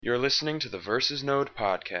You're listening to the Versus Node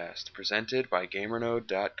podcast, presented by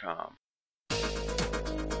GamerNode.com.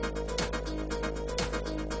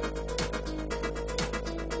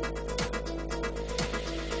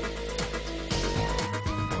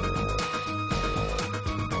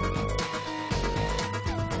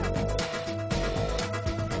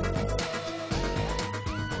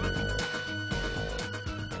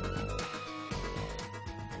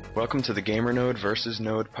 Welcome to the GamerNode vs.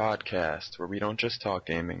 Node podcast, where we don't just talk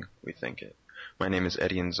gaming, we think it. My name is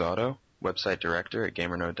Eddie Inzauto, website director at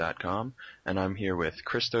GamerNode.com, and I'm here with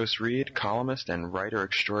Christos Reid, columnist and writer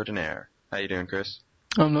extraordinaire. How you doing, Chris?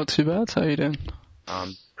 I'm not too bad. How you doing?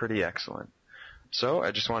 Pretty excellent. So,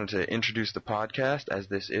 I just wanted to introduce the podcast, as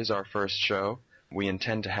this is our first show. We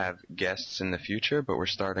intend to have guests in the future, but we're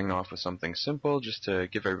starting off with something simple, just to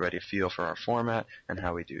give everybody a feel for our format and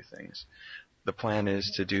how we do things. The plan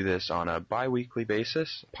is to do this on a bi-weekly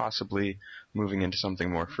basis, possibly moving into something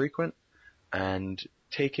more frequent, and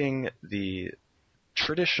taking the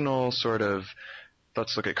traditional sort of,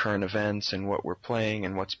 let's look at current events and what we're playing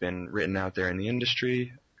and what's been written out there in the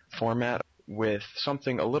industry format, with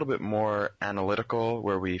something a little bit more analytical,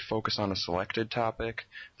 where we focus on a selected topic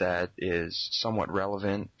that is somewhat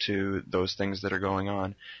relevant to those things that are going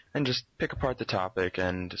on, and just pick apart the topic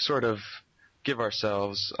and sort of give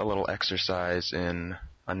ourselves a little exercise in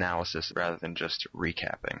analysis rather than just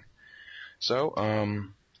recapping. So, I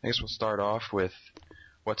guess we'll start off with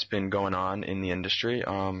what's been going on in the industry.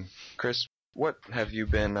 Chris, what have you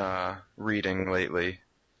been reading lately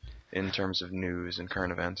in terms of news and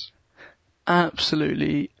current events?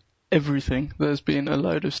 Absolutely everything. There's been a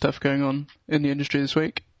load of stuff going on in the industry this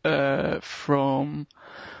week, from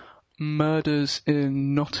murders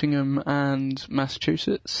in Nottingham and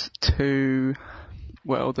Massachusetts to,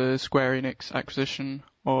 well, the Square Enix acquisition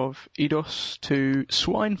of Eidos to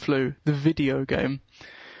Swine Flu, the video game,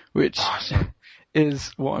 which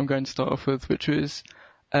is what I'm going to start off with, which was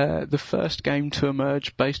the first game to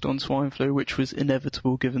emerge based on swine flu, which was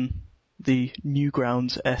inevitable given the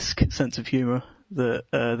Newgrounds-esque sense of humour that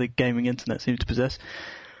the gaming internet seems to possess,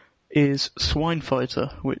 is Swine Fighter,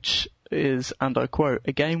 which is, and I quote,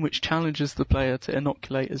 a game which challenges the player to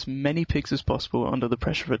inoculate as many pigs as possible under the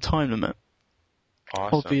pressure of a time limit.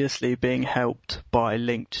 Awesome. Obviously being helped by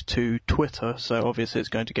linked to Twitter, so obviously it's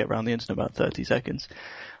going to get around the internet in about 30 seconds.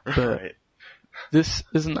 But right. This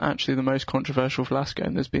isn't actually the most controversial Flash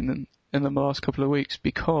game there's been in the last couple of weeks,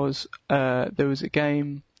 because there was a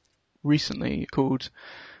game recently called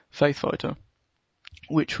Faith Fighter,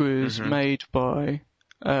 which was made by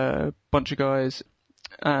a bunch of guys,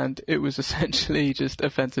 and it was essentially just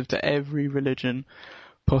offensive to every religion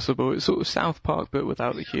possible. It's sort of South Park, but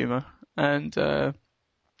without the humour. And so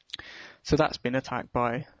that's been attacked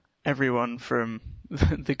by everyone from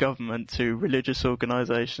the government to religious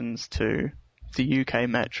organisations to the UK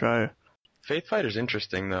Metro. Faith Fighter's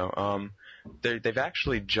interesting, though. They've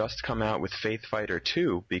actually just come out with Faith Fighter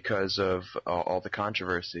 2 because of all the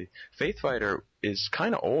controversy. Faith Fighter is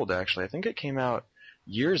kind of old, actually. I think it came out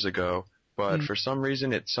years ago, but for some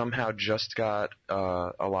reason it somehow just got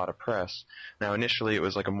a lot of press. Now, initially it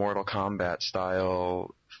was like a Mortal Kombat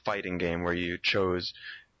style fighting game where you chose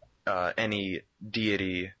any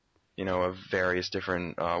deity, of various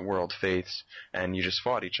different world faiths, and you just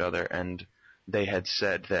fought each other. And they had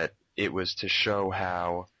said that it was to show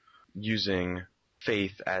how using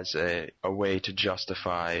faith as a way to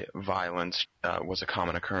justify violence was a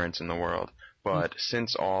common occurrence in the world. But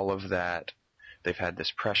since all of that, they've had this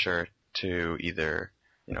pressure to either,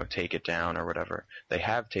 take it down or whatever. They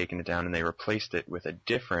have taken it down, and they replaced it with a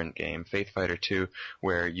different game, Faith Fighter 2,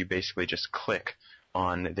 where you basically just click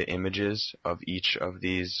on the images of each of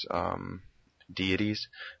these deities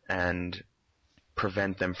and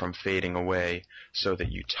prevent them from fading away, so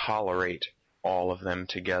that you tolerate all of them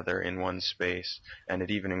together in one space. And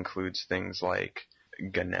it even includes things like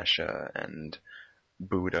Ganesha and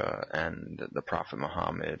Buddha and the Prophet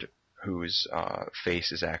Muhammad, whose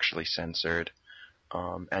face is actually censored.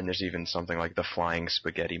 And there's even something like the Flying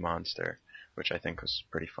Spaghetti Monster, which I think was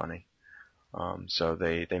pretty funny. So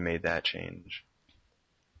they made that change.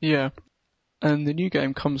 Yeah, and the new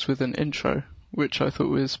game comes with an intro, which I thought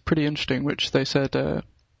was pretty interesting, which they said, the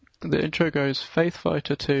intro goes, Faith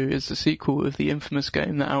Fighter 2 is the sequel of the infamous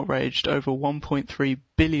game that outraged over 1.3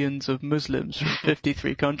 billions of Muslims from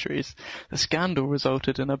 53 countries. The scandal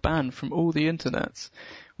resulted in a ban from all the internets.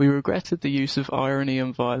 We regretted the use of irony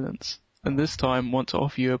and violence, and this time want to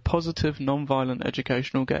offer you a positive, non-violent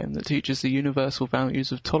educational game that teaches the universal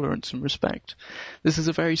values of tolerance and respect. This is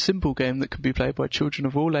a very simple game that can be played by children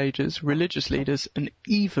of all ages, religious leaders, and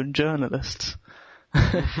even journalists.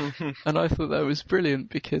 And I thought that was brilliant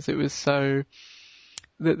because it was so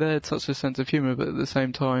that they had such a sense of humour, but at the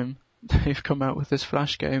same time they've come out with this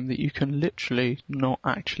Flash game that you can literally not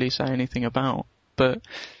actually say anything about. But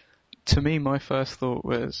to me, my first thought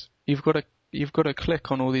was you've got to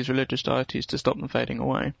click on all these religious deities to stop them fading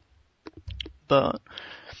away. But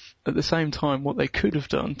at the same time, what they could have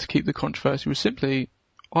done to keep the controversy was simply,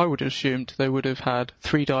 I would have assumed they would have had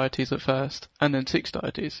 3 deities at first, and then 6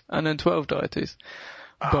 deities, and then 12 deities.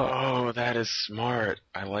 But, that is smart.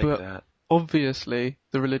 I like that. Obviously,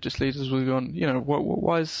 the religious leaders would have gone,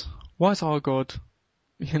 why is our God,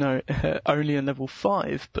 only in level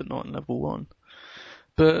 5, but not in level 1?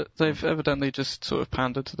 But they've evidently just sort of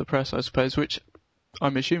pandered to the press, I suppose, which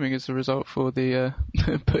I'm assuming is the result for the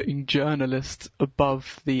putting journalists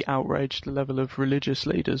above the outraged level of religious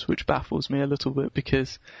leaders, which baffles me a little bit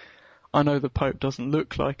because I know the Pope doesn't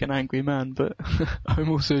look like an angry man, but I'm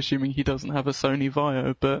also assuming he doesn't have a Sony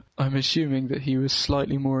Vaio, but I'm assuming that he was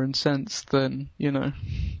slightly more incensed than,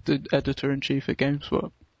 the editor-in-chief at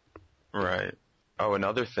GameSpot. Right. Oh,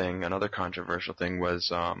 another controversial thing was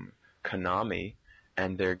Konami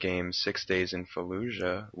and their game 6 Days in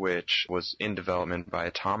Fallujah, which was in development by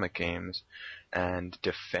Atomic Games, and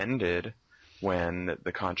defended when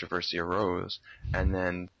the controversy arose, and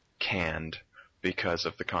then canned because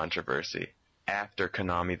of the controversy, after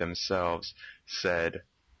Konami themselves said,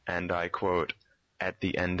 and I quote, "At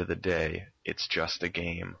the end of the day, it's just a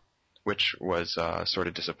game," which was sort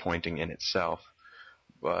of disappointing in itself,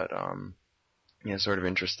 but sort of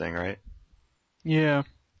interesting, right? Yeah,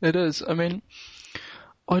 it is. I mean,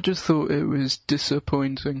 I just thought it was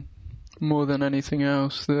disappointing more than anything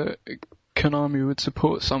else that Konami would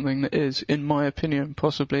support something that is, in my opinion,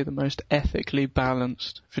 possibly the most ethically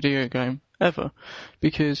balanced video game ever.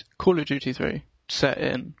 Because Call of Duty 3, set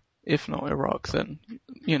in, if not Iraq, then,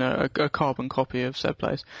 a carbon copy of said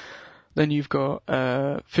place. Then you've got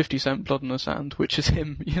 50 Cent Blood on the Sand, which is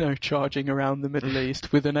him, charging around the Middle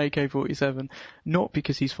East with an AK-47, not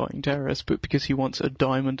because he's fighting terrorists, but because he wants a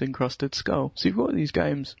diamond-encrusted skull. So you've got these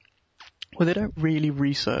games where they don't really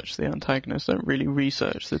research the antagonists, don't really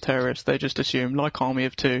research the terrorists. They just assume, like Army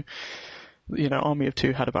of Two, Army of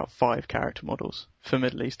Two had about 5 character models for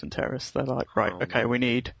Middle Eastern terrorists. They're like, right, okay, we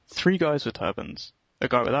need 3 guys with turbans, a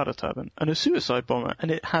guy without a turban, and a suicide bomber, and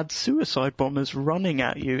it had suicide bombers running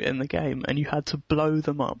at you in the game, and you had to blow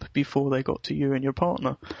them up before they got to you and your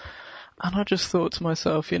partner. And I just thought to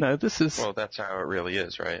myself, this is... Well, that's how it really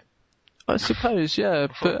is, right? I suppose, yeah,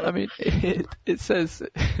 but I mean, it says,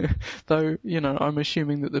 though, I'm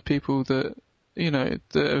assuming that the people that, that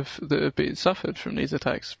have been suffered from these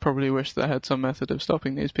attacks probably wish they had some method of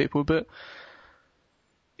stopping these people, but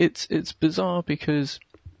it's bizarre because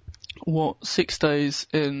what 6 Days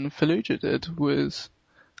in Fallujah did was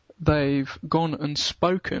they've gone and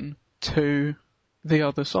spoken to the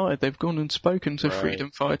other side. They've gone and spoken to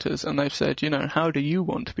freedom fighters, and they've said, how do you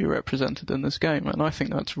want to be represented in this game? And I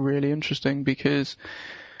think that's really interesting because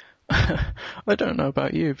I don't know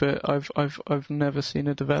about you, but I've never seen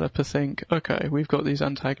a developer think, okay, we've got these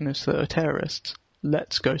antagonists that are terrorists.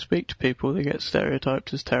 Let's go speak to people that get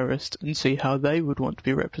stereotyped as terrorists and see how they would want to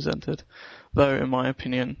be represented. Though, in my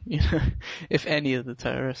opinion, if any of the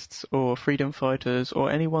terrorists or freedom fighters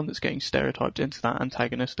or anyone that's getting stereotyped into that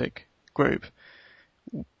antagonistic group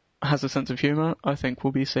has a sense of humour, I think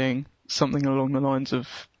we'll be seeing something along the lines of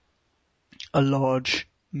a large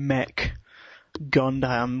mech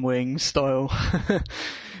Gundam Wing style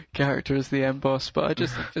character as the end boss, but I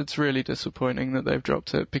just think it's really disappointing that they've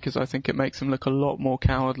dropped it because I think it makes them look a lot more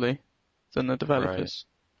cowardly than the developers.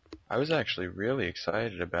 I was actually really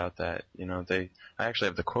excited about that. I actually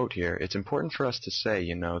have the quote here. It's important for us to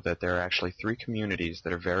say, that there are actually 3 communities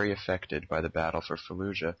that are very affected by the battle for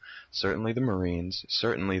Fallujah. Certainly the Marines,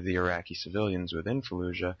 certainly the Iraqi civilians within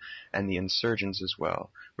Fallujah, and the insurgents as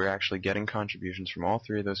well. We're actually getting contributions from all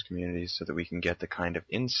 3 of those communities so that we can get the kind of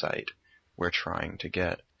insight we're trying to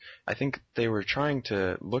get. I think they were trying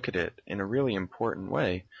to look at it in a really important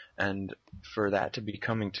way, and for that to be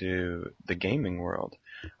coming to the gaming world,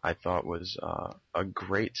 I thought was a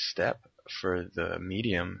great step for the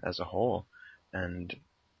medium as a whole, and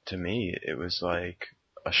to me it was like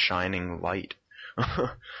a shining light.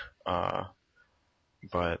 But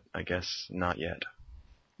I guess not yet.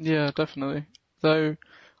 Yeah, definitely. Though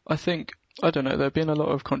I think, I don't know, there have been a lot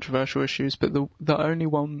of controversial issues, but the only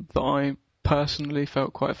one that I personally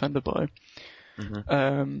felt quite offended by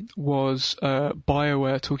was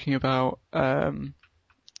BioWare talking about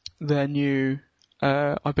their new,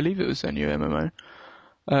 I believe it was their new MMO,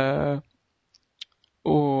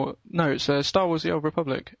 it's Star Wars The Old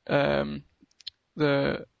Republic.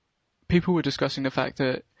 The people were discussing the fact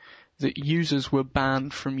that users were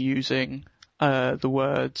banned from using the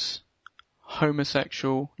words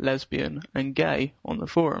homosexual, lesbian, and gay on the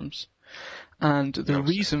forums. And the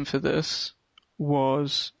reason for this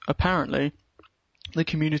was, apparently, the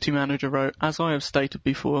community manager wrote, "As I have stated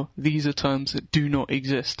before, these are terms that do not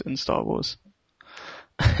exist in Star Wars."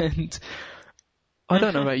 And I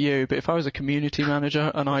don't know about you, but if I was a community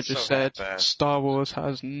manager and I just said Star Wars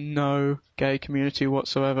has no gay community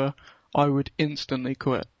whatsoever, I would instantly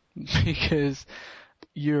quit, because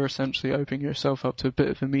you're essentially opening yourself up to a bit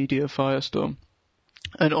of a media firestorm.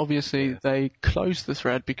 And obviously they closed the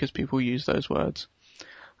thread because people use those words.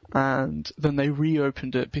 And then they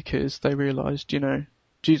reopened it because they realised,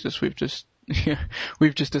 Jesus, we've just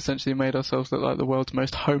essentially made ourselves look like the world's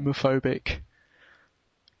most homophobic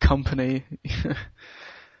company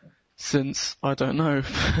since, I don't know,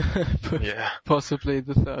 possibly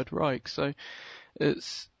the Third Reich. So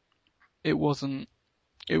it wasn't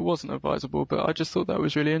advisable, but I just thought that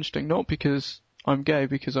was really interesting, not because I'm gay,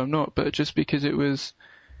 because I'm not, but just because it was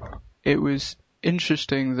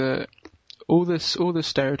interesting that all this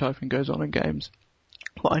stereotyping goes on in games.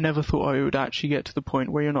 But I never thought I would actually get to the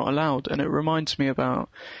point where you're not allowed. And it reminds me of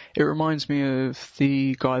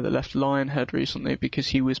the guy that left Lionhead recently because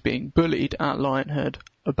he was being bullied at Lionhead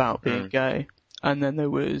about being gay. And then there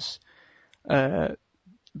was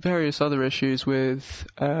various other issues with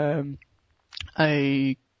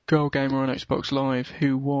a girl gamer on Xbox Live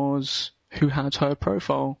who had her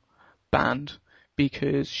profile banned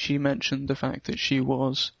because she mentioned the fact that she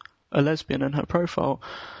was a lesbian in her profile.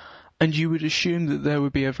 And you would assume that there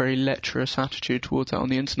would be a very lecherous attitude towards that on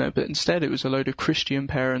the internet, but instead it was a load of Christian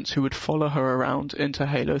parents who would follow her around into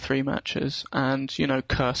Halo 3 matches and,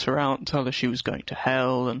 curse her out and tell her she was going to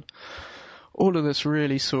hell, and all of this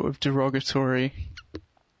really sort of derogatory,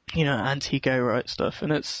 anti-gay rights stuff.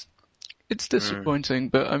 And it's disappointing,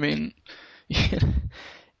 but I mean,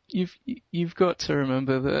 you've got to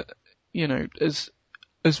remember that,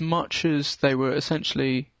 as much as they were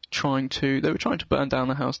essentially trying to burn down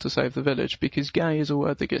the house to save the village, because gay is a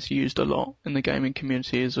word that gets used a lot in the gaming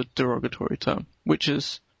community as a derogatory term, which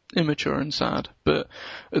is immature and sad. But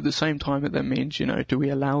at the same time, it then means, do we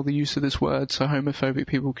allow the use of this word so homophobic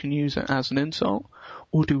people can use it as an insult,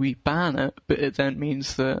 or do we ban it, but it then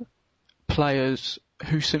means that players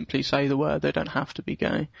who simply say the word, they don't have to be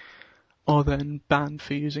gay, are then banned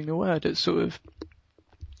for using the word?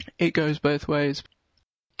 It goes both ways.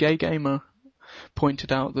 Gay Gamer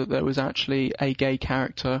pointed out that there was actually a gay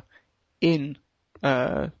character in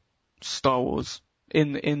Star Wars,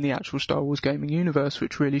 in the actual Star Wars gaming universe,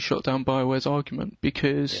 which really shot down BioWare's argument,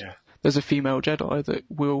 because there's a female Jedi that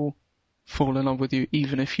will fall in love with you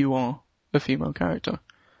even if you are a female character.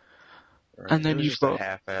 Right. And then you've got a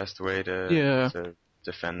half-assed way to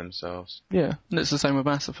defend themselves. Yeah, and it's the same with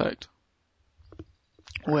Mass Effect,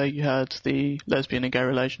 where you had the lesbian and gay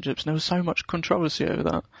relationships, and there was so much controversy over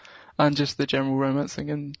that, and just the general romance thing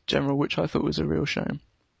in general, which I thought was a real shame.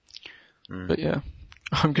 But yeah,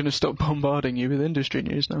 I'm going to stop bombarding you with industry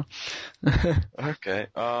news now. Okay.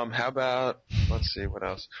 How about, let's see, what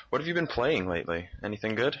else? What have you been playing lately?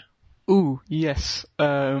 Anything good? Ooh, yes.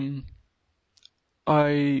 For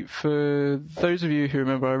those of you who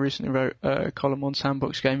remember, I recently wrote a column on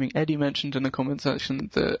Sandbox Gaming. Eddie mentioned in the comment section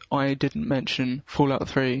that I didn't mention Fallout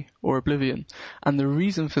 3 or Oblivion. And the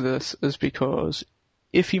reason for this is because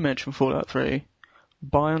if you mention Fallout 3,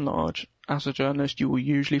 by and large, as a journalist, you will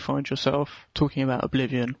usually find yourself talking about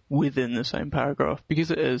Oblivion within the same paragraph,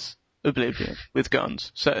 because it is Oblivion with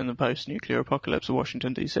guns set in the post-nuclear apocalypse of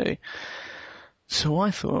Washington, D.C. So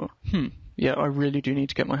I thought, yeah, I really do need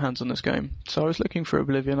to get my hands on this game. So I was looking for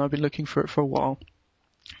Oblivion. I've been looking for it for a while.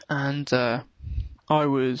 And I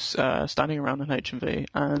was standing around in HMV,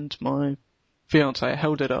 and my fiancé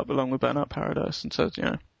held it up along with Burnout Paradise and said,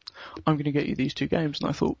 I'm going to get you these two games. And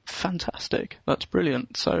I thought, fantastic, that's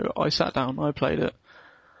brilliant. So I sat down, I played it,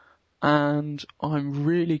 and I'm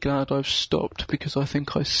really glad I've stopped, because I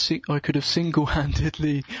think I could have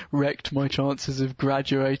single-handedly wrecked my chances of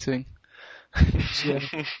graduating.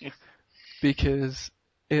 Because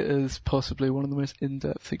it is possibly one of the most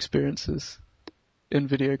in-depth experiences in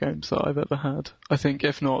video games that I've ever had. I think,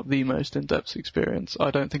 if not the most in-depth experience.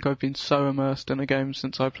 I don't think I've been so immersed in a game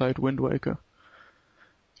since I played Wind Waker.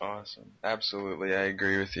 Awesome. Absolutely, I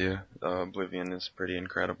agree with you. Oblivion is pretty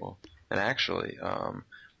incredible. And actually,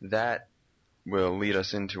 that will lead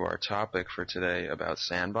us into our topic for today about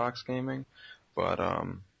Sandbox gaming. But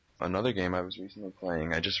another game I was recently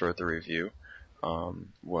playing, I just wrote the review,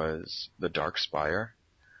 was the Dark Spire,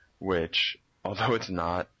 which, although it's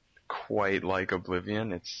not quite like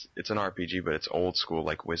Oblivion. It's an RPG, but it's old school,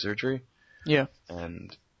 like wizardry. Yeah.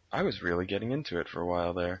 And I was really getting into it for a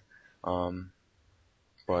while there.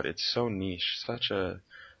 But it's so niche, such a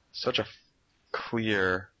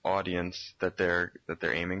clear audience that they're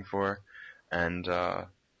aiming for, and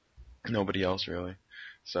nobody else really.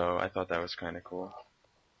 So I thought that was kind of cool.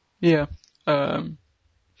 Yeah. I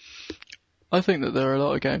think that there are a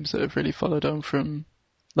lot of games that have really followed on from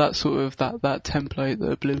that sort of that template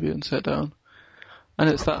that Oblivion set down, and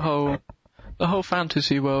it's the whole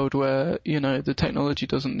fantasy world where, you know, the technology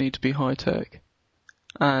doesn't need to be high tech,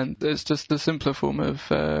 and it's just the simpler form of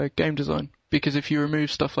game design. Because if you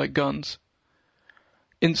remove stuff like guns,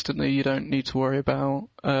 instantly you don't need to worry about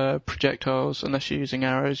projectiles unless you're using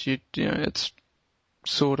arrows. You know, it's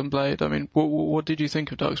sword and blade. I mean, what did you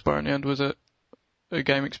think of Dark Spire in the end? Was it a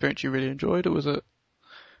game experience you really enjoyed, or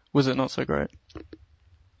was it not so great?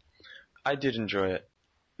 I did enjoy it.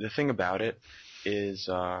 The thing about it is,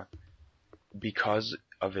 because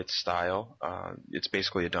of its style, it's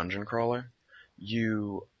basically a dungeon crawler.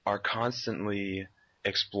 You are constantly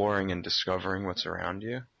exploring and discovering what's around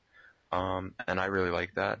you, and I really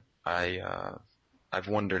like that. I've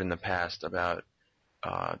wondered in the past about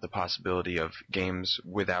the possibility of games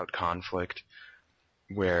without conflict,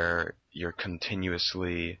 where you're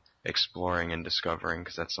continuously exploring and discovering,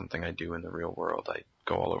 because that's something I do in the real world. I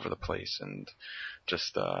go all over the place and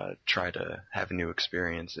just try to have new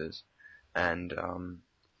experiences. And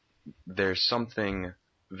there's something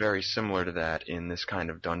very similar to that in this kind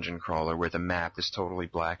of dungeon crawler, where the map is totally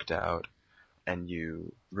blacked out and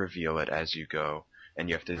you reveal it as you go, and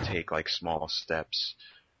you have to take like small steps,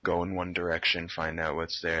 go in one direction, find out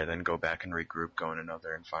what's there, then go back and regroup, go in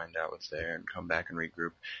another and find out what's there, and come back and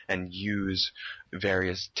regroup, and use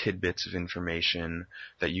various tidbits of information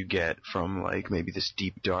that you get from like maybe this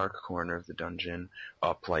deep dark corner of the dungeon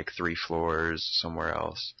up like 3 floors somewhere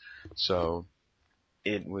else. So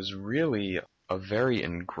it was really a very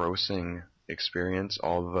engrossing experience,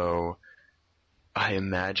 although I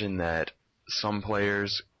imagine that some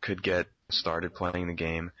players could get started playing the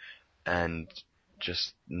game and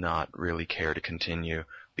just not really care to continue,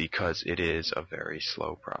 because it is a very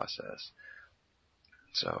slow process.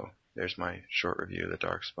 So there's my short review of the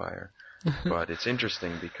Dark Spire. But it's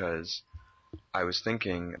interesting because I was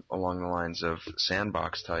thinking along the lines of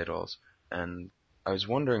sandbox titles, and I was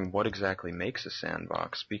wondering what exactly makes a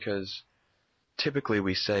sandbox, because typically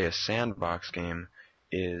we say a sandbox game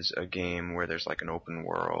is a game where there's like an open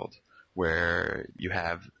world, where you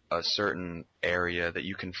have a certain area that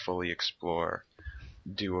you can fully explore,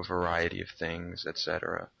 do a variety of things,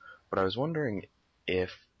 etc. But I was wondering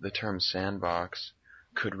if the term sandbox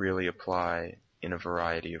could really apply in a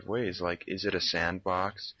variety of ways. Like, is it a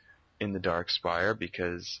sandbox in the Dark Spire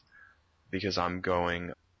because I'm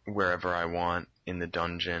going wherever I want in the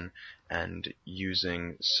dungeon and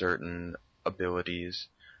using certain abilities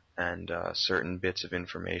and certain bits of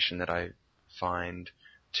information that I find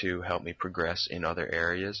to help me progress in other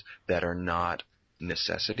areas that are not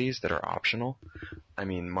necessities, that are optional? I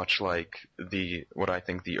mean, much like what I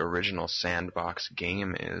think the original Sandbox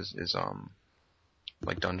game is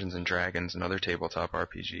like Dungeons and Dragons and other tabletop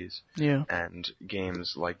RPGs. Yeah. And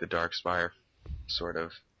games like the Dark Spire sort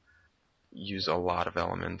of use a lot of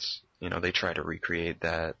elements. You know, they try to recreate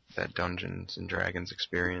that Dungeons and Dragons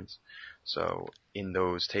experience. So in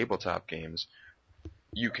those tabletop games,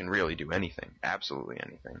 you can really do anything, absolutely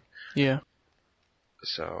anything. Yeah.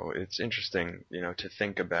 So it's interesting, you know, to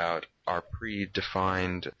think about our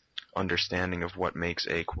predefined understanding of what makes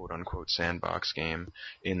a quote-unquote sandbox game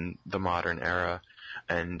in the modern era,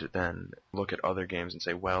 and then look at other games and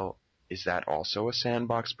say, well, is that also a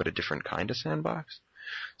sandbox, but a different kind of sandbox?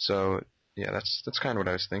 So, yeah, that's kind of what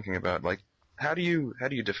I was thinking about. Like, how do you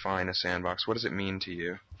define a sandbox? What does it mean to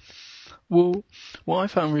you? Well, what I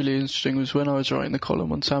found really interesting was when I was writing the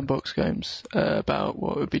column on Sandbox games, about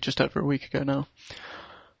what would be just over a week ago now,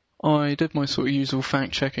 I did my sort of usual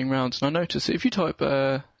fact-checking rounds, and I noticed that if you type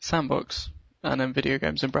Sandbox and then video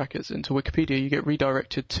games in brackets into Wikipedia, you get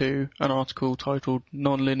redirected to an article titled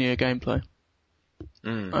Non-Linear Gameplay.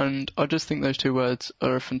 And I just think those two words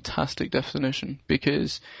are a fantastic definition,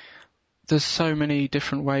 because there's so many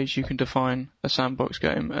different ways you can define a sandbox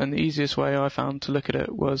game, and the easiest way I found to look at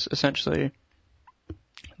it was essentially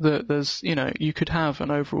that there's, you know, you could have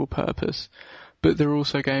an overall purpose, but there are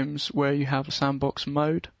also games where you have a sandbox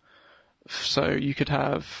mode. So you could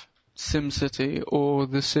have SimCity or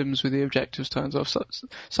The Sims with the objectives turned off, so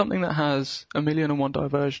something that has 1,000,001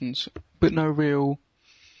 diversions, but no real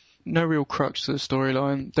crux to the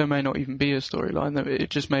storyline. There may not even be a storyline.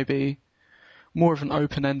 It just may be, more of an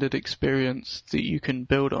open-ended experience that you can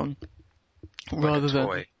build on, rather like a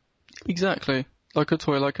toy. than exactly like a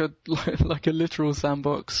toy, like a literal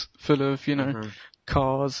sandbox full of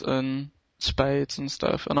cars and spades and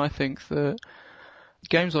stuff. And I think that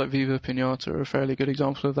games like Viva Pinata are a fairly good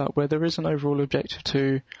example of that, where there is an overall objective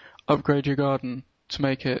to upgrade your garden to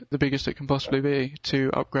make it the biggest it can possibly be, to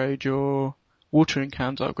upgrade your watering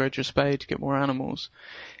can, to upgrade your spade to get more animals.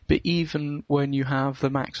 But even when you have the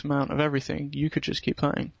max amount of everything, you could just keep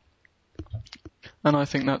playing. And I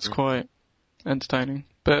think that's quite entertaining.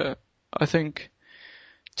 But I think,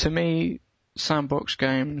 to me, sandbox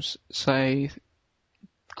games, say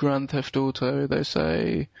Grand Theft Auto, they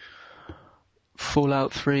say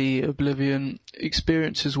Fallout 3, Oblivion,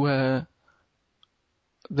 experiences where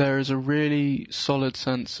there is a really solid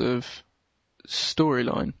sense of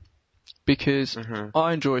storyline. Because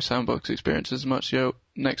I enjoy sandbox experiences as much as the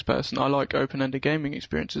next person. I like open-ended gaming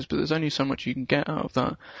experiences, but there's only so much you can get out of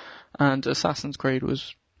that. And Assassin's Creed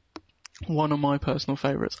was one of my personal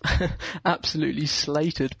favourites. Absolutely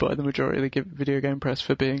slated by the majority of the video game press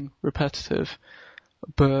for being repetitive.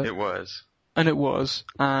 But it was. And it was.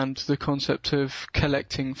 And the concept of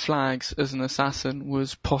collecting flags as an assassin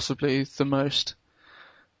was possibly the most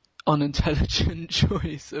unintelligent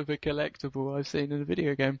choice of a collectible I've seen in a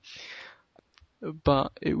video game.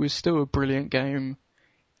 But it was still a brilliant game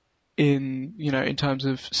in terms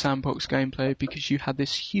of sandbox gameplay, because you had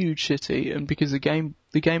this huge city, and because the game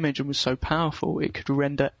engine was so powerful, it could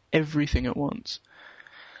render everything at once.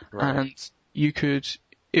 Right. And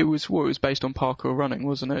it was based on parkour running,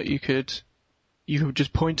 wasn't it? You could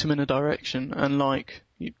just point him in a direction, and like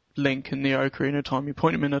Link in the Ocarina of Time, you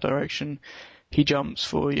point him in a direction, he jumps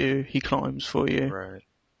for you, he climbs for you. Right.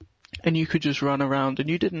 And you could just run around, and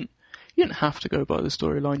you didn't have to go by the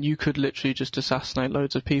storyline. You could literally just assassinate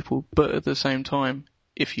loads of people, but at the same time,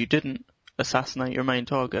 if you didn't assassinate your main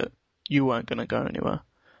target, you weren't going to go anywhere.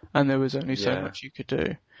 And there was only so much you could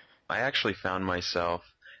do. I actually found myself,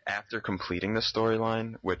 after completing the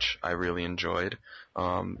storyline, which I really enjoyed,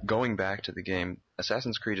 going back to the game.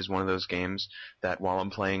 Assassin's Creed is one of those games that while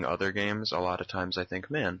I'm playing other games, a lot of times I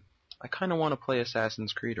think, man, I kind of want to play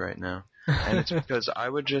Assassin's Creed right now. And it's because I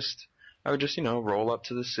would just roll up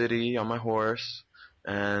to the city on my horse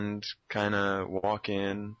and kind of walk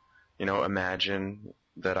in, imagine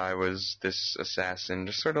that I was this assassin,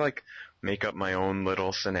 just sort of like make up my own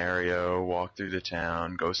little scenario, walk through the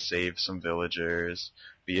town, go save some villagers,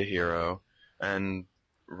 be a hero, and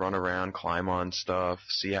run around, climb on stuff,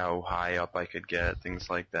 see how high up I could get, things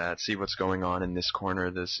like that, see what's going on in this corner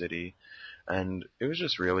of the city. And it was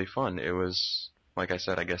just really fun. It was, like I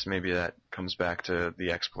said, I guess maybe that comes back to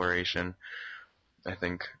the exploration. I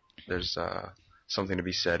think there's something to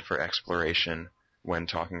be said for exploration when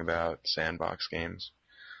talking about sandbox games.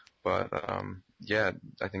 But,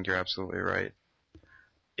 I think you're absolutely right.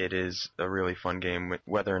 It is a really fun game,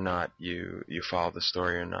 whether or not you follow the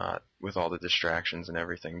story or not, with all the distractions and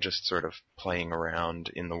everything. Just sort of playing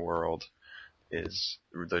around in the world is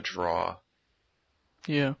the draw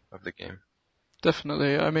of the game.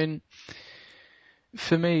 Definitely. I mean,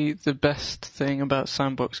 for me, the best thing about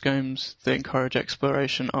sandbox games that encourage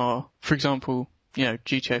exploration are, for example,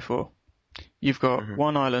 GTA 4. You've got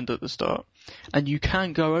one island at the start, and you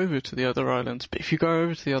can go over to the other islands, but if you go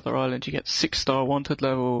over to the other island, you get 6-star wanted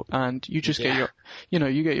level, and you just get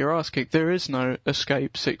you get your ass kicked. There is no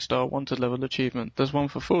escape 6-star wanted level achievement. There's one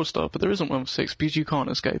for 4-star, but there isn't one for 6, because you can't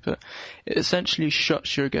escape it. It essentially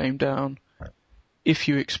shuts your game down if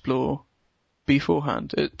you explore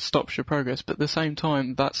beforehand. It stops your progress, but at the same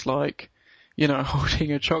time, that's like,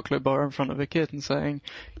 holding a chocolate bar in front of a kid and saying,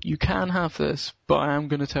 you can have this, but I am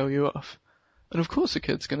going to tell you off. And of course the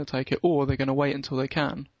kid's going to take it, or they're going to wait until they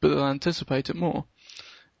can, but they'll anticipate it more.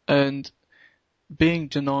 And being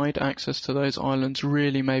denied access to those islands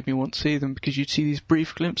really made me want to see them, because you'd see these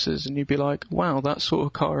brief glimpses and you'd be like, wow, that sort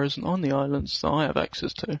of car isn't on the islands that I have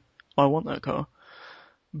access to. I want that car.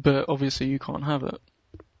 But obviously you can't have it.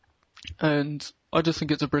 And I just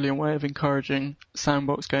think it's a brilliant way of encouraging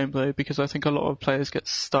sandbox gameplay, because I think a lot of players get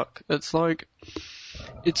stuck. It's like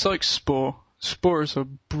Spore. Spore is a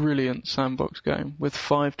brilliant sandbox game with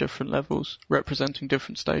 5 different levels representing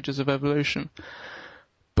different stages of evolution.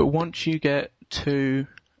 But once you get to,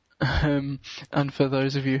 and for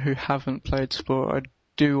those of you who haven't played Spore, I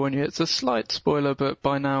do want you, it's a slight spoiler, but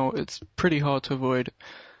by now it's pretty hard to avoid.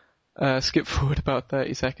 Skip forward about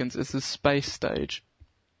 30 seconds. It's the space stage,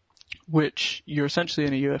 which you're essentially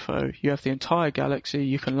in a UFO. You have the entire galaxy,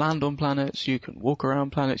 you can land on planets, you can walk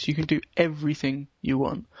around planets, you can do everything you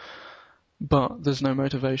want. But there's no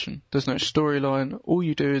motivation, there's no storyline. All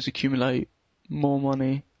you do is accumulate more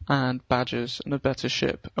money and badges and a better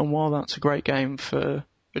ship. And while that's a great game for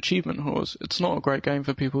achievement whores, it's not a great game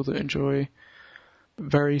for people that enjoy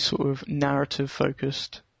very sort of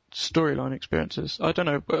narrative-focused storyline experiences. I don't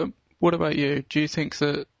know, but what about you? Do you think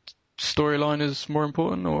that storyline is more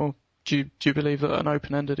important, or do you believe that an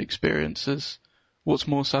open-ended experience is what's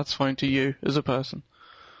more satisfying to you as a person?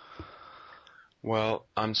 Well,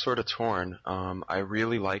 I'm sort of torn. I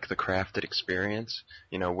really like the crafted experience,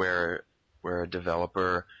 where a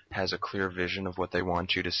developer has a clear vision of what they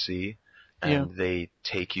want you to see, and they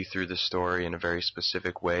take you through the story in a very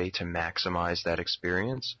specific way to maximize that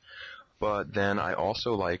experience. But then I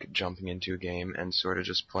also like jumping into a game and sort of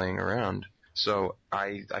just playing around. So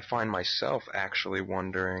I find myself actually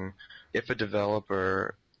wondering if a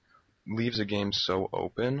developer leaves a game so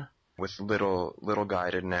open with little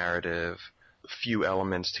guided narrative, few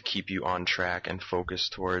elements to keep you on track and focus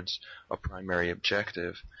towards a primary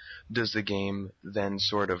objective, does the game then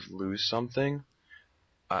sort of lose something?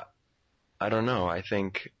 I don't know. I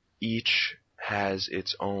think each has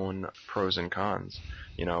its own pros and cons.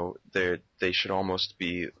 They should almost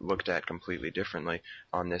be looked at completely differently.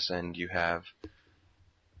 On this end, you have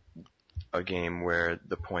a game where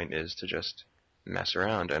the point is to just mess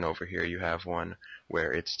around, and over here you have one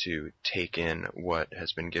where it's to take in what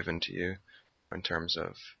has been given to you in terms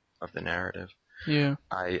of the narrative. Yeah.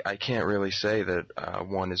 I can't really say that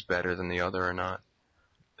one is better than the other or not.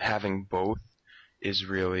 Having both is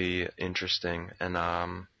really interesting, and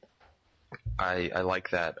I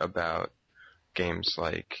like that about games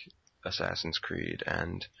like Assassin's Creed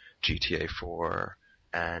and GTA 4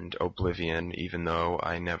 and Oblivion, even though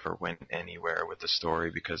I never went anywhere with the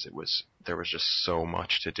story because there was just so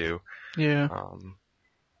much to do. Yeah.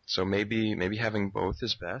 So maybe having both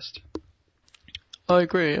is best. I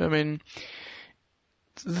agree. I mean,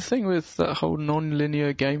 the thing with that whole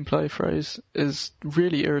non-linear gameplay phrase is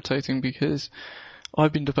really irritating, because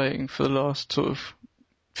I've been debating for the last sort of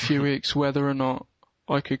few weeks whether or not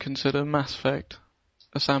I could consider Mass Effect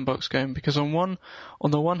a sandbox game, because on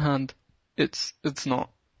the one hand, it's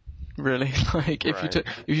not really. Like, if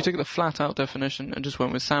you took the flat out definition and just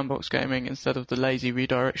went with sandbox gaming instead of the lazy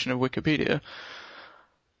redirection of Wikipedia,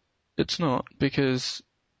 it's not, because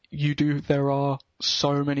there are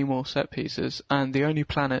so many more set pieces, and the only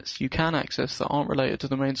planets you can access that aren't related to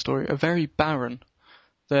the main story are very barren.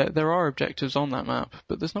 There are objectives on that map,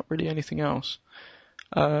 but there's not really anything else.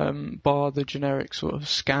 Bar the generic sort of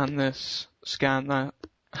scan this, scan that,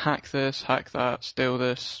 hack this, hack that, steal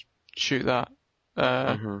this, shoot that,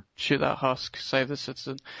 shoot that husk, save the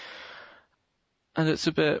citizen. And it's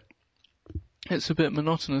a bit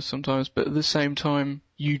monotonous sometimes, but at the same time,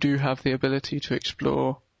 you do have the ability to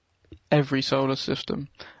explore every solar system.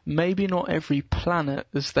 Maybe not every planet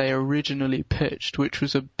as they originally pitched, which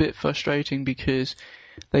was a bit frustrating, because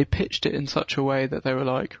they pitched it in such a way that they were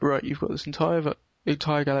like, right, you've got this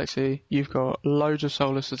entire galaxy, you've got loads of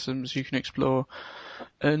solar systems you can explore,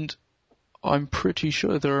 and I'm pretty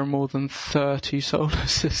sure there are more than 30 solar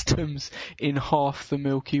systems in half the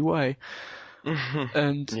Milky Way.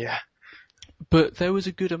 And yeah. But there was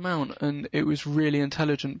a good amount, and it was really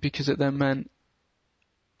intelligent, because it then meant,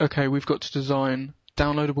 okay, we've got to design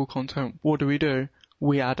downloadable content. What do?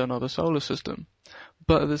 We add another solar system.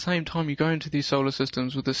 But at the same time, you go into these solar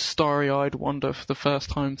systems with this starry-eyed wonder for the first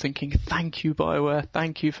time, thinking, thank you, BioWare,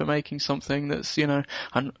 thank you for making something that's, a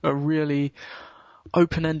really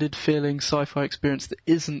open-ended feeling sci-fi experience that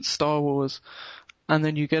isn't Star Wars. And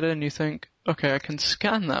then you get in and you think, okay, I can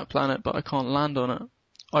scan that planet, but I can't land on it.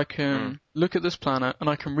 I can look at this planet, and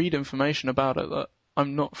I can read information about it that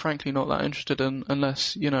I'm frankly not that interested in,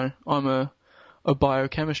 unless, I'm a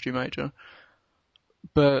biochemistry major.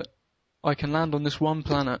 But I can land on this one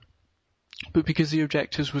planet. But because the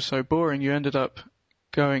objectives were so boring, you ended up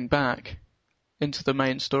going back into the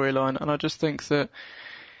main storyline. And I just think that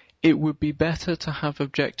it would be better to have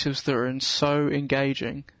objectives that are so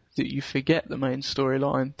engaging that you forget the main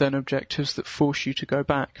storyline than objectives that force you to go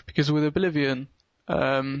back. Because with Oblivion,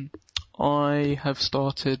 I have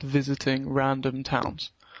started visiting random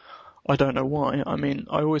towns. I don't know why. I mean,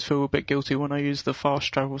 I always feel a bit guilty when I use the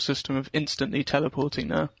fast travel system of instantly teleporting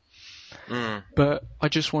now. But I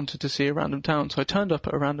just wanted to see a random town, so I turned up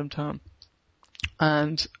at a random town.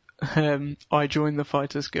 And I joined the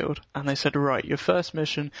Fighters Guild, and they said, right, your first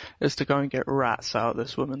mission is to go and get rats out of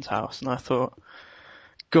this woman's house. And I thought,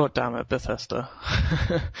 God damn it, Bethesda.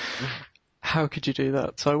 How could you do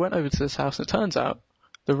that? So I went over to this house, and it turns out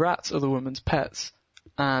the rats are the woman's pets,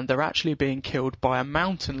 and they're actually being killed by a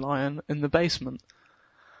mountain lion in the basement.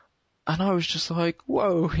 And I was just like,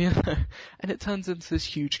 whoa, you know. And it turns into this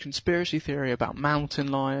huge conspiracy theory about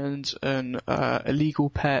mountain lions and illegal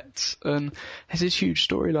pets, and there's this huge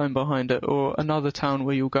storyline behind it. Or another town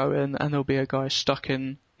where you'll go in and there'll be a guy stuck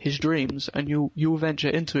in his dreams, and you'll venture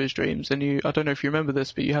into his dreams, and I don't know if you remember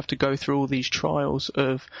this, but you have to go through all these trials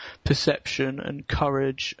of perception and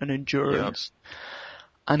courage and endurance. Yep.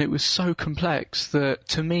 And it was so complex that,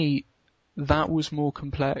 to me, that was more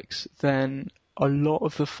complex than a lot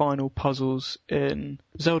of the final puzzles in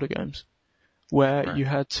Zelda games, where you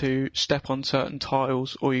had to step on certain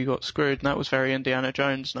tiles or you got screwed, and that was very Indiana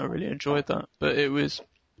Jones, and I really enjoyed that. But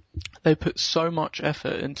they put so much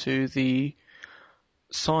effort into the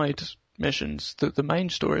side missions that the main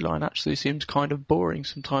storyline actually seems kind of boring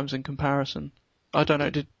sometimes in comparison. I don't know,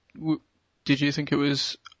 did you think it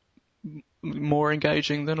was more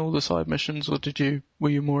engaging than all the side missions, or were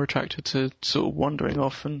you more attracted to sort of wandering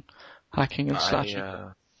off and hacking and slashing?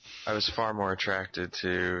 I was far more attracted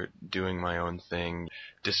to doing my own thing,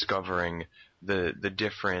 discovering the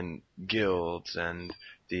different guilds and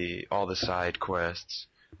all the side quests,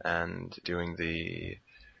 and doing the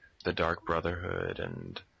Dark Brotherhood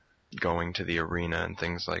and going to the arena and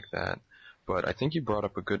things like that. But I think you brought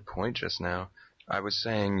up a good point just now. I was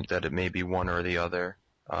saying that it may be one or the other,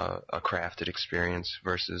 a crafted experience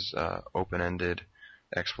versus open-ended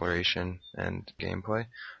exploration and gameplay.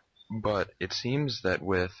 But it seems that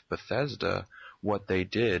with Bethesda, what they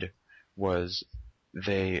did was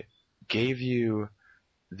they gave you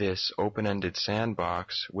this open-ended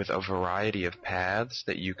sandbox with a variety of paths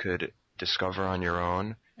that you could discover on your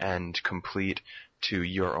own and complete to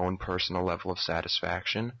your own personal level of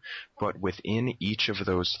satisfaction. But within each of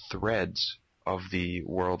those threads of the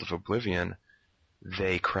world of Oblivion,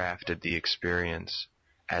 they crafted the experience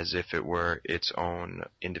as if it were its own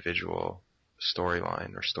individual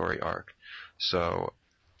storyline or story arc. So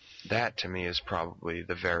that, to me, is probably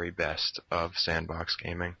the very best of sandbox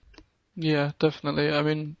gaming. Yeah, definitely. I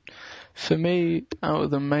mean, for me, out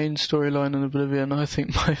of the main storyline in Oblivion, I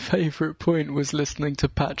think my favourite point was listening to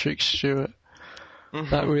Patrick Stewart.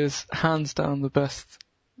 Mm-hmm. That was hands down the best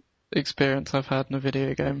experience I've had in a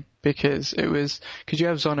video game, because you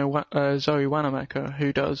have Zoe Wanamaker,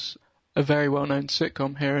 who does a very well-known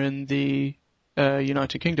sitcom here in the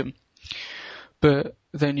United Kingdom. But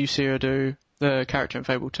then you see her do the character in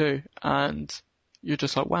Fable II, and you're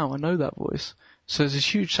just like, wow, I know that voice. So there's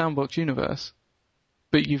this huge sandbox universe,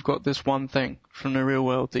 but you've got this one thing from the real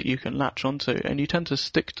world that you can latch onto, and you tend to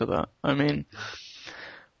stick to that. I mean,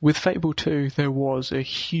 with Fable II, there was a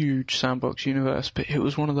huge sandbox universe, but it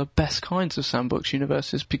was one of the best kinds of sandbox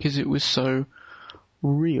universes because it was so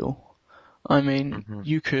real. I mean,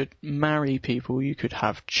 you could marry people, you could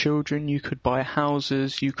have children, you could buy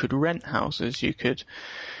houses, you could rent houses,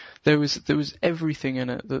 there was everything in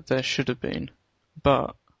it that there should have been,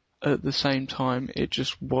 but at the same time, it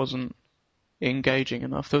just wasn't engaging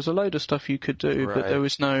enough. There was a load of stuff you could do, right,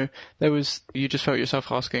 but you just felt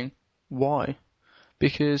yourself asking, why?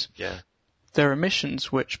 Because there are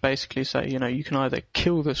missions which basically say, you can either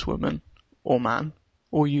kill this woman or man,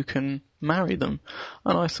 or you can marry them.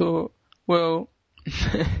 And I thought, well,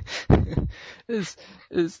 as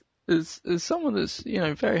someone that's,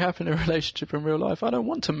 very happy in a relationship in real life, I don't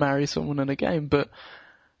want to marry someone in a game, but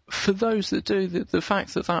for those that do, the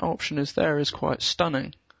fact that option is there is quite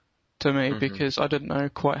stunning to me, because I didn't know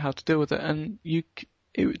quite how to deal with it, and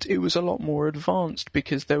it was a lot more advanced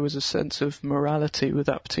because there was a sense of morality with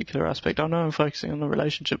that particular aspect. I know I'm focusing on the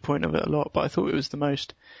relationship point of it a lot, but I thought it was the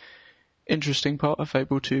most interesting part of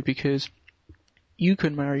Fable 2 because you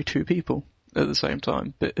can marry two people at the same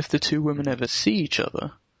time, but if the two women ever see each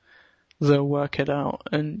other, they'll work it out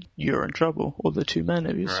and you're in trouble, or the two men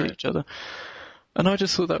ever see each other. And I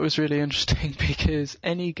just thought that was really interesting because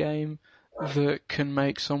any game that can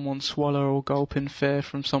make someone swallow or gulp in fear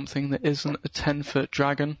from something that isn't a 10-foot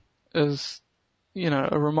dragon is,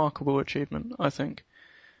 a remarkable achievement, I think.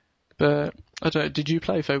 But, I don't know, did you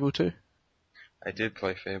play Fable 2? I did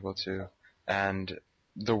play Fable 2, and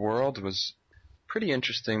the world was pretty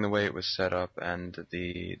interesting the way it was set up and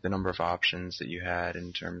the number of options that you had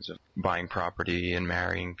in terms of buying property and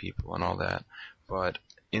marrying people and all that. But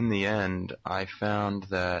in the end, I found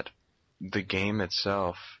that the game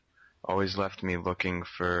itself always left me looking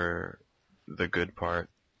for the good part.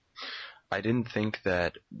 I didn't think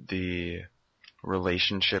that the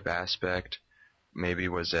relationship aspect maybe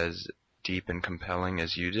was as deep and compelling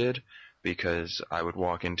as you did, because I would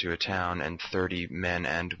walk into a town and 30 men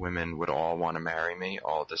and women would all want to marry me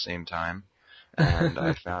all at the same time. And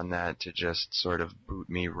I found that to just sort of boot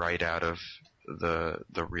me right out of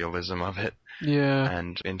the realism of it. Yeah.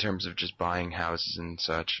 And in terms of just buying houses and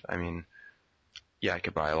such, I mean, yeah, I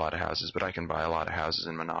could buy a lot of houses, but I can buy a lot of houses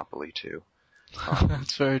in Monopoly too.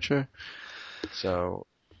 That's very true. So,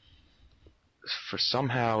 for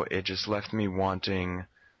somehow it just left me wanting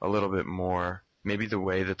a little bit more. Maybe the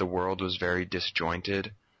way that the world was very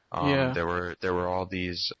disjointed. Yeah. There were all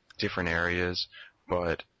these different areas,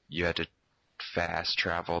 but you had to fast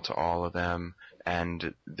travel to all of them,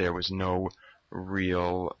 and there was no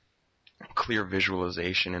real clear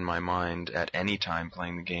visualization in my mind at any time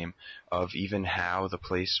playing the game of even how the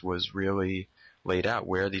place was really laid out.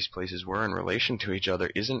 Where these places were in relation to each other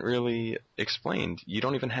isn't really explained. You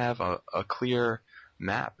don't even have a clear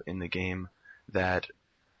map in the game that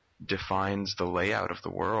defines the layout of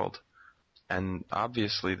the world. And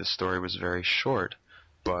obviously the story was very short,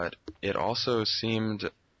 but it also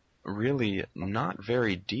seemed really not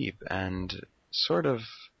very deep and sort of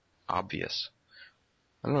obvious.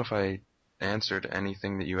 I don't know if I answered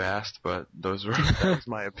anything that you asked, but that was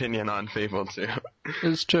my opinion on Fable II.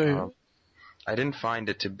 It's true. I didn't find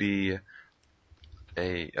it to be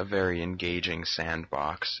a very engaging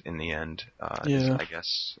sandbox in the end. Is, I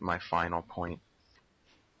guess, my final point.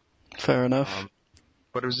 Fair enough.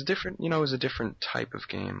 But it was a different type of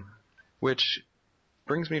game, which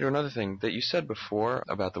brings me to another thing that you said before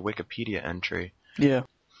about the Wikipedia entry. Yeah.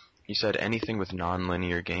 You said anything with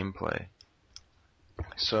non-linear gameplay.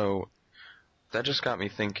 So that just got me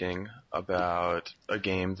thinking about a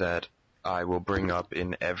game that I will bring up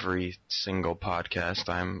in every single podcast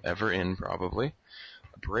I'm ever in, probably.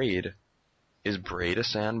 Braid. Is Braid a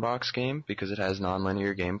sandbox game because it has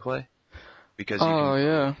non-linear gameplay? Because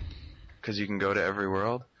you can go to every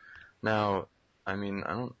world? Now, I mean,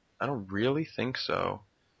 I don't really think so.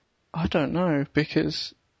 I don't know,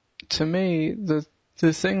 because to me, the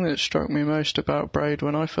thing that struck me most about Braid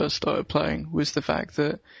when I first started playing was the fact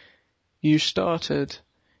that you started.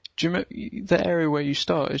 Do you remember the area where you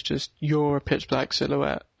start is just you're a pitch black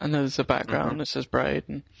silhouette, and there's a background that says Braid,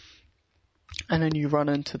 and then you run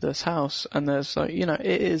into this house, and there's it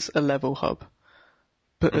is a level hub,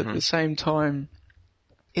 but at the same time,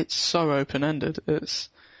 it's so open-ended. It's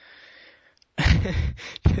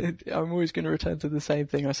I'm always going to return to the same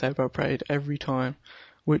thing I say about Braid every time,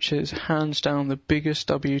 which is hands down the biggest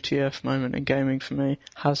WTF moment in gaming for me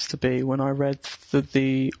has to be when I read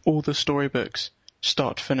all the storybooks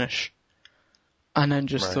start to finish, and then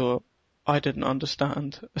just thought I didn't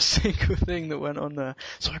understand a single thing that went on there.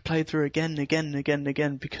 So I played through again and again and again and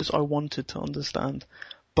again because I wanted to understand.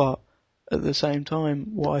 But at the same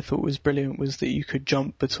time, what I thought was brilliant was that you could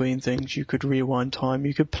jump between things, you could rewind time,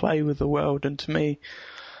 you could play with the world, and to me,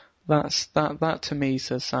 that to me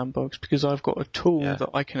says Sandbox, because I've got a tool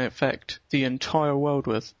that I can affect the entire world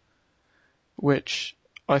with, which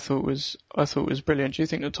I thought was brilliant. Do you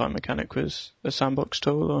think the time mechanic was a Sandbox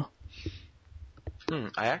tool, or?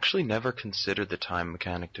 I actually never considered the time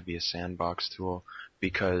mechanic to be a sandbox tool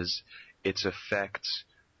because its effects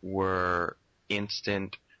were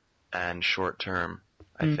instant and short term,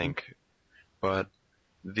 I think. But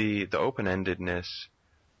the open-endedness,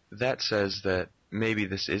 that says that maybe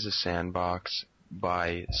this is a sandbox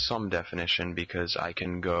by some definition, because I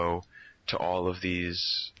can go to all of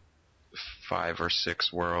these 5 or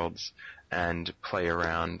 6 worlds and play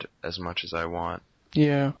around as much as I want.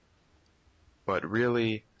 Yeah. But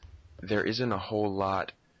really, there isn't a whole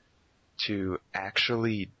lot to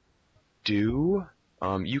actually do.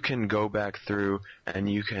 You can go back through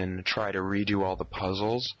and you can try to redo all the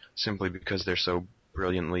puzzles simply because they're so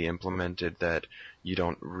brilliantly implemented that you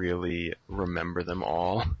don't really remember them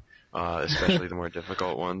all, especially the more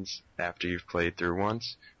difficult ones after you've played through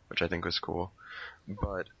once, which I think was cool.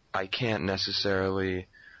 But I can't necessarily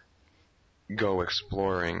go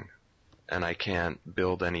exploring, and I can't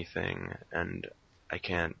build anything, and I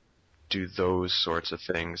can't do those sorts of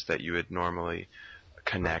things that you would normally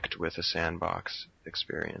connect with a sandbox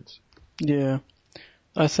experience. Yeah.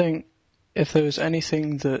 I think if there was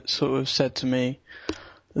anything that sort of said to me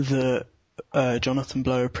that Jonathan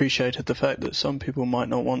Blow appreciated the fact that some people might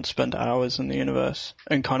not want to spend hours in the universe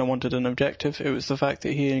and kind of wanted an objective, it was the fact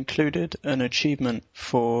that he included an achievement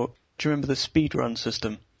for, do you remember the speedrun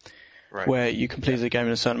system? Right. Where you complete the game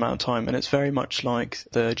in a certain amount of time, and it's very much like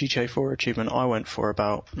the GTA 4 achievement I went for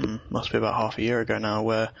must be about half a year ago now,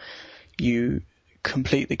 where you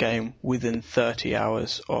complete the game within 30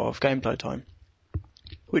 hours of gameplay time,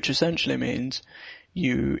 which essentially means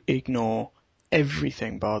you ignore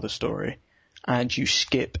everything bar the story, and you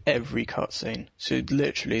skip every cutscene. So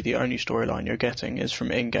literally the only storyline you're getting is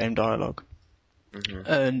from in-game dialogue.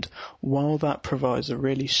 And while that provides a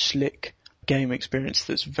really slick game experience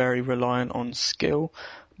that's very reliant on skill.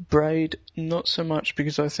 Braid, not so much,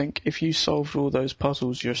 because I think if you solved all those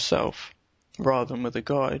puzzles yourself, rather than with a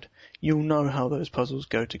guide, you'll know how those puzzles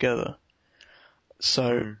go together.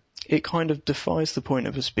 So it kind of defies the point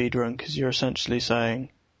of a speedrun, because you're essentially saying,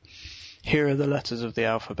 here are the letters of the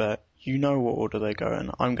alphabet, you know what order they go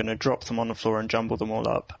in, I'm going to drop them on the floor and jumble them all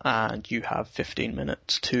up, and you have 15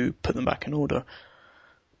 minutes to put them back in order.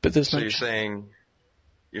 But there's so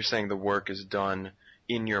you're saying the work is done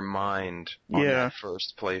in your mind on that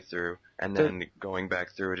first playthrough, and then going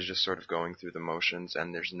back through it is just sort of going through the motions,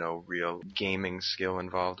 and there's no real gaming skill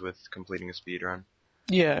involved with completing a speedrun?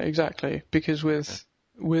 Yeah, exactly. Because with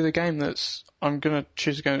a game that's, I'm going to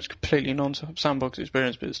choose a game that's completely non-sandbox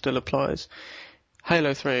experience, but it still applies.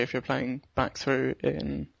 Halo 3, if you're playing back through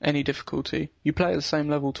in any difficulty, you play the same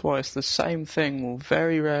level twice. The same thing will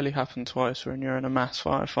very rarely happen twice when you're in a mass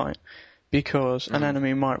firefight, because an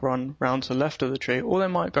enemy might run round to the left of the tree, or they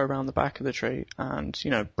might go round the back of the tree and,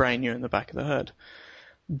 brain you in the back of the head.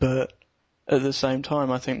 But at the same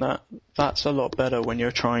time, I think that's a lot better when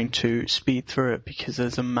you're trying to speed through it, because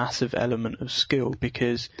there's a massive element of skill,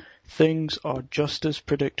 because things are just as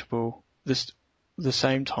predictable the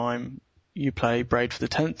same time you play Braid for the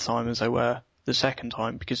 10th time as they were the second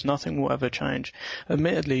time, because nothing will ever change.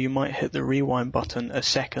 Admittedly, you might hit the rewind button a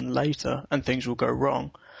second later and things will go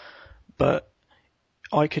wrong, but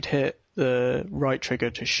I could hit the right trigger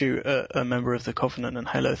to shoot at a member of the Covenant in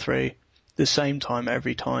Halo 3 the same time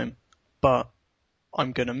every time, but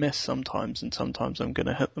I'm going to miss sometimes, and sometimes I'm going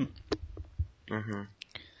to hit them.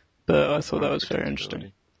 But I thought that was very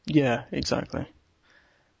interesting. Yeah, exactly.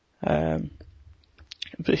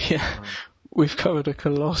 But yeah, we've covered a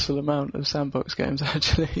colossal amount of sandbox games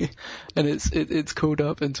actually, and it's called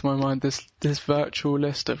up into my mind this virtual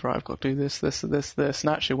list of, right, I've got to do this, and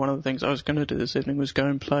actually one of the things I was going to do this evening was go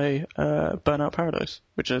and play Burnout Paradise,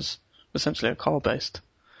 which is essentially a car-based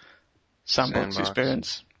sandbox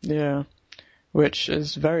experience. Yeah, which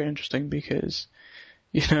is very interesting because,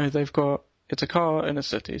 it's a car in a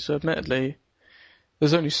city, so admittedly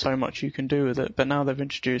there's only so much you can do with it, but now they've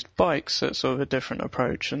introduced bikes at sort of a different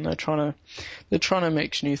approach, and they're trying to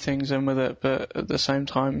mix new things in with it, but at the same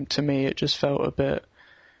time, to me, it just feels a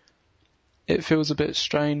bit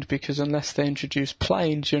strained, because unless they introduce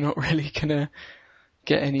planes, you're not really gonna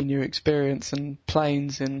get any new experience, and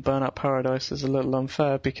planes in Burnout Paradise is a little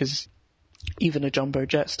unfair, because even a jumbo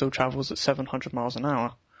jet still travels at 700 miles an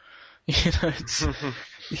hour.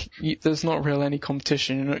 There's not really any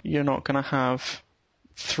competition. You're not gonna have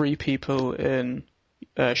 3 people in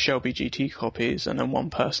Shelby GT copies and then 1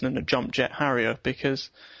 person in a jump jet Harrier, because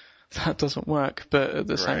that doesn't work. But at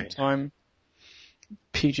the same time,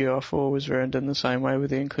 PGR4 was ruined in the same way with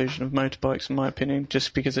the inclusion of motorbikes, in my opinion,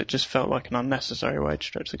 just because it just felt like an unnecessary way to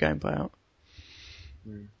stretch the gameplay out.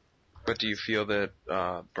 But do you feel that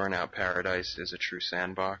Burnout Paradise is a true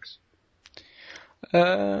sandbox?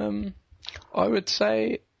 I would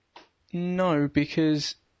say no,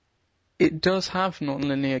 because it does have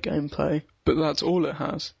non-linear gameplay, but that's all it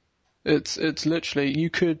has. It's literally, you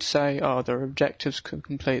could say, there are objectives to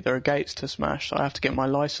complete, there are gates to smash, so I have to get my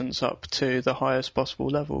license up to the highest possible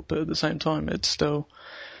level, but at the same time, it's still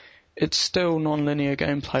non-linear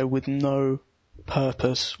gameplay with no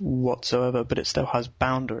purpose whatsoever, but it still has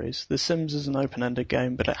boundaries. The Sims is an open-ended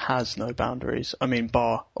game, but it has no boundaries. I mean,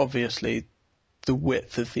 bar, obviously, the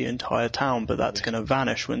width of the entire town, but that's going to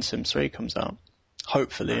vanish when Sims 3 comes out.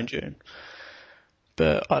 Hopefully in June.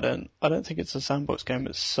 But I don't think it's a sandbox game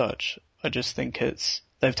as such. I just think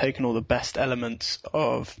they've taken all the best elements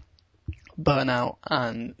of Burnout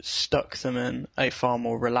and stuck them in a far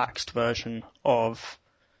more relaxed version of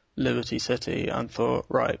Liberty City and thought,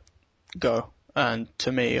 right, go. And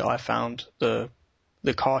to me, I found the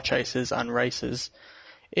car chases and races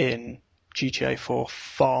in GTA 4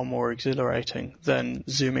 far more exhilarating than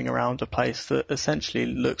zooming around a place that essentially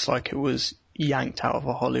looks like it was yanked out of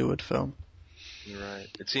a Hollywood film. Right.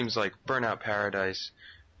 It seems like Burnout Paradise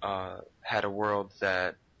had a world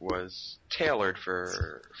that was tailored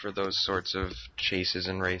for those sorts of chases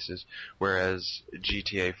and races, whereas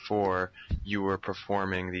GTA 4, you were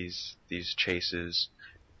performing these chases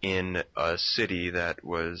in a city that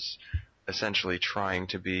was essentially trying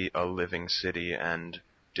to be a living city and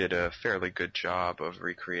did a fairly good job of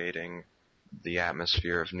recreating the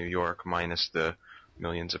atmosphere of New York, minus the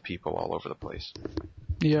millions of people all over the place.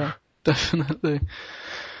 Yeah, definitely.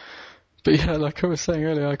 But yeah, like I was saying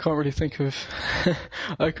earlier, I can't really think of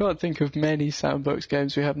many sandbox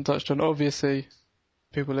games we haven't touched on. Obviously,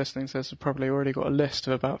 people listening to this have probably already got a list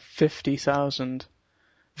of about 50,000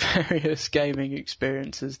 various gaming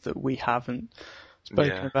experiences that we haven't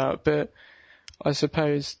spoken about. But I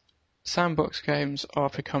suppose sandbox games are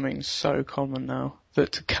becoming so common now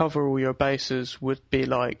that to cover all your bases would be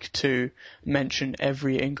like to mention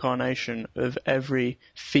every incarnation of every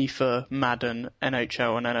FIFA, Madden,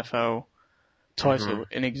 NHL and NFL title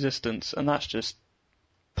in existence, and that's just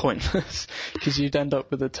pointless because you'd end up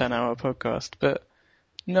with a 10-hour podcast. But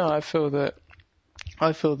no, I feel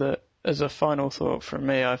that as a final thought from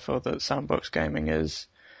me, I feel that sandbox gaming is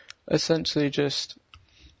essentially just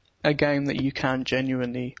a game that you can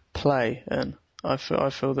genuinely play in. I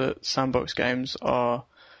feel that sandbox games are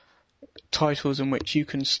titles in which you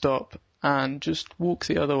can stop and just walk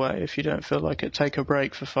the other way if you don't feel like it. Take a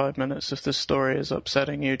break for 5 minutes. If the story is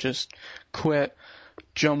upsetting you, just quit,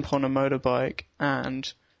 jump on a motorbike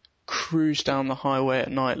and cruise down the highway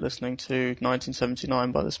at night listening to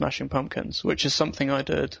 1979 by the Smashing Pumpkins, which is something I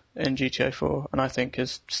did in GTA 4 and I think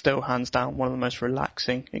is still hands down one of the most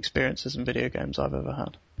relaxing experiences in video games I've ever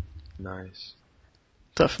had. Nice.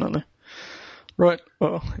 Definitely. Right,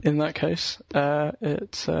 well, in that case,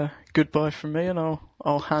 it's goodbye from me, and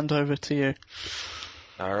I'll hand over to you.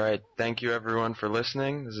 All right, thank you everyone for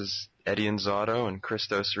listening. This is Eddie Inzauto and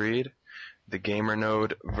Christos Reid, the Gamer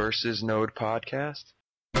Node versus Node podcast.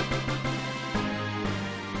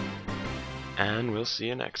 And we'll see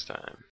you next time.